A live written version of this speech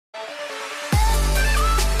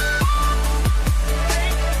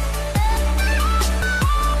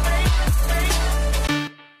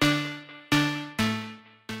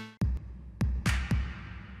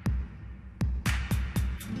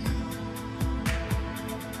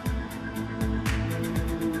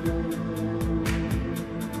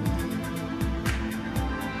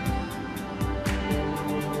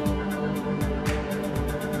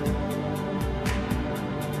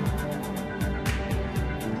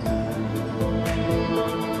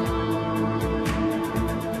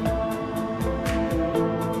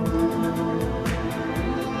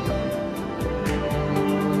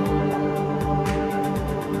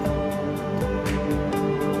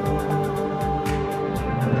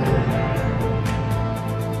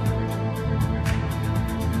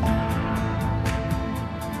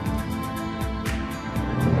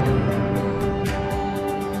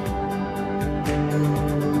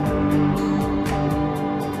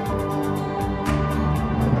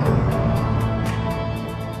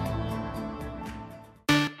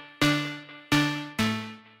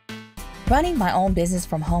Running my own business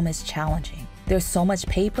from home is challenging. There's so much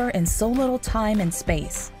paper and so little time and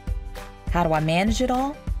space. How do I manage it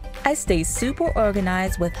all? I stay super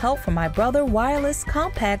organized with help from my Brother wireless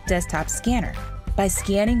compact desktop scanner. By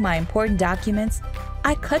scanning my important documents,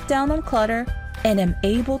 I cut down on clutter and am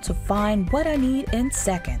able to find what I need in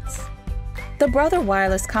seconds. The Brother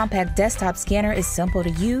wireless compact desktop scanner is simple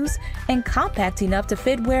to use and compact enough to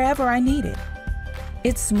fit wherever I need it.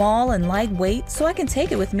 It's small and lightweight, so I can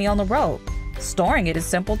take it with me on the road. Storing it is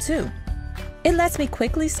simple too. It lets me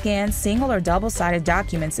quickly scan single or double-sided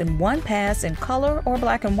documents in one pass in color or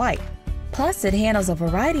black and white. Plus, it handles a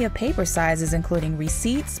variety of paper sizes including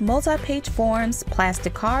receipts, multi-page forms,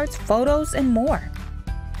 plastic cards, photos, and more.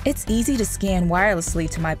 It's easy to scan wirelessly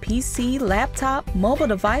to my PC, laptop, mobile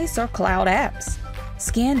device, or cloud apps.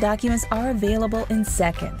 Scanned documents are available in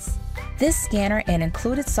seconds. This scanner and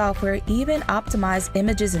included software even optimize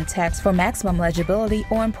images and text for maximum legibility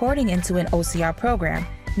or importing into an OCR program,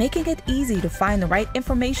 making it easy to find the right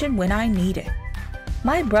information when I need it.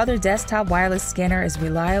 My Brother desktop wireless scanner is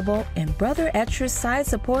reliable, and Brother Extra's side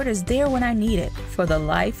support is there when I need it for the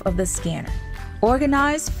life of the scanner.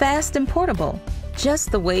 Organized, fast, and portable,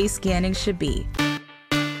 just the way scanning should be.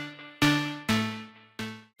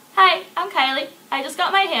 Hi, I'm Kylie. I just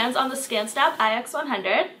got my hands on the ScanSnap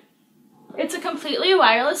iX100. It's a completely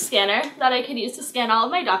wireless scanner that I could use to scan all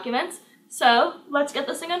of my documents, so let's get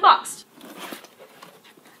this thing unboxed.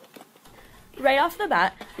 Right off the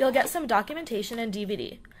bat, you'll get some documentation and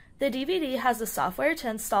DVD. The DVD has the software to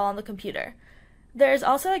install on the computer. There's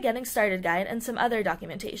also a getting started guide and some other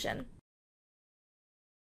documentation.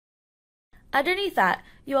 Underneath that,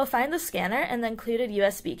 you will find the scanner and the included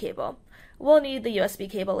USB cable. We'll need the USB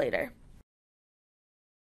cable later.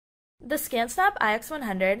 The ScanSnap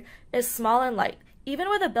iX100 is small and light. Even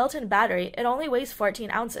with a built-in battery, it only weighs 14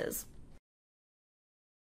 ounces.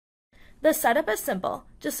 The setup is simple.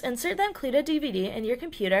 Just insert the included DVD in your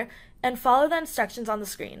computer and follow the instructions on the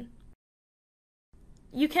screen.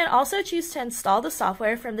 You can also choose to install the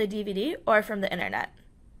software from the DVD or from the internet.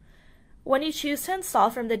 When you choose to install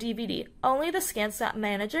from the DVD, only the ScanSnap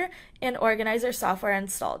Manager and Organizer software are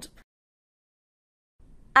installed.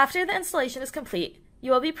 After the installation is complete,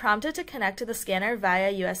 you will be prompted to connect to the scanner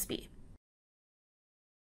via USB.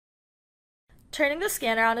 Turning the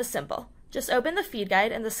scanner on is simple. Just open the feed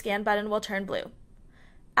guide and the scan button will turn blue.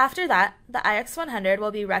 After that, the iX100 will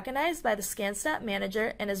be recognized by the ScanSnap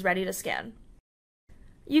Manager and is ready to scan.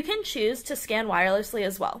 You can choose to scan wirelessly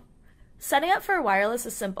as well. Setting up for wireless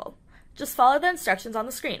is simple. Just follow the instructions on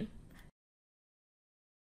the screen.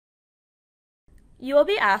 You will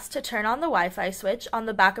be asked to turn on the Wi-Fi switch on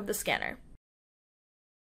the back of the scanner.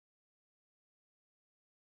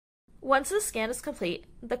 Once the scan is complete,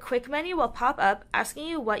 the quick menu will pop up asking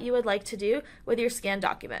you what you would like to do with your scanned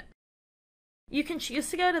document. You can choose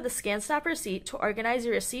to go to the ScanSnap Receipt to organize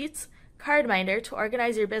your receipts, CardMinder to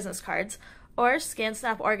organize your business cards, or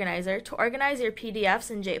ScanSnap Organizer to organize your PDFs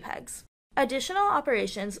and JPEGs. Additional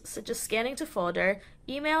operations such as scanning to folder,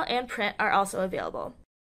 email, and print are also available.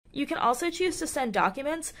 You can also choose to send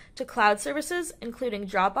documents to cloud services including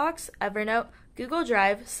Dropbox, Evernote, Google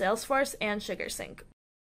Drive, Salesforce, and SugarSync.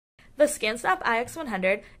 The ScanSnap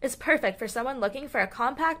iX100 is perfect for someone looking for a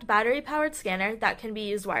compact battery-powered scanner that can be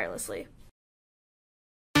used wirelessly.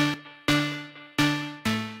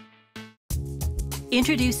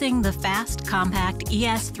 Introducing the fast, compact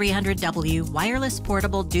ES300W wireless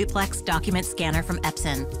portable duplex document scanner from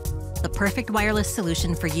Epson. The perfect wireless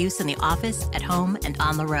solution for use in the office, at home, and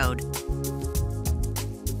on the road.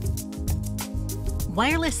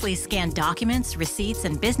 Wirelessly scan documents, receipts,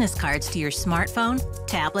 and business cards to your smartphone,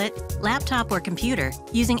 tablet, laptop, or computer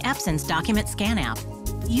using Epson's Document Scan app.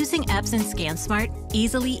 Using Epson ScanSmart,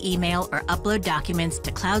 easily email or upload documents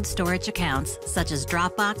to cloud storage accounts such as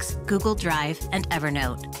Dropbox, Google Drive, and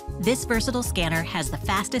Evernote. This versatile scanner has the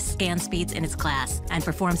fastest scan speeds in its class and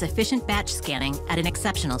performs efficient batch scanning at an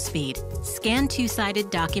exceptional speed. Scan two-sided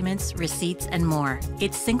documents, receipts, and more.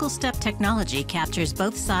 Its single-step technology captures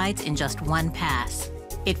both sides in just one pass.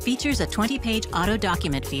 It features a 20-page auto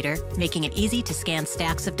document feeder, making it easy to scan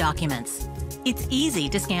stacks of documents. It's easy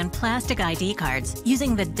to scan plastic ID cards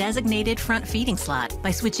using the designated front feeding slot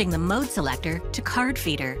by switching the mode selector to card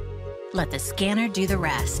feeder. Let the scanner do the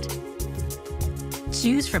rest.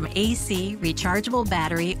 Choose from AC, rechargeable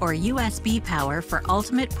battery, or USB power for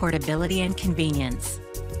ultimate portability and convenience.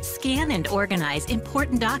 Scan and organize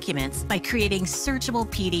important documents by creating searchable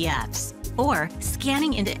PDFs, or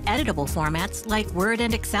scanning into editable formats like Word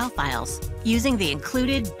and Excel files, using the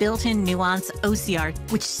included built-in Nuance OCR,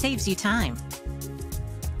 which saves you time.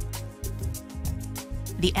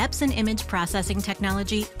 The Epson image processing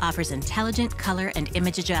technology offers intelligent color and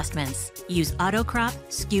image adjustments. Use auto crop,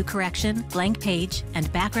 skew correction, blank page,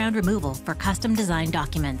 and background removal for custom designed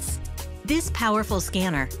documents. This powerful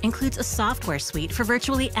scanner includes a software suite for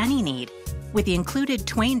virtually any need, with the included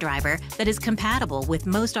Twain driver that is compatible with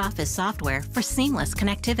most Office software for seamless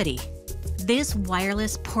connectivity. This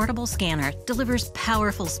wireless portable scanner delivers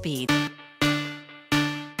powerful speed,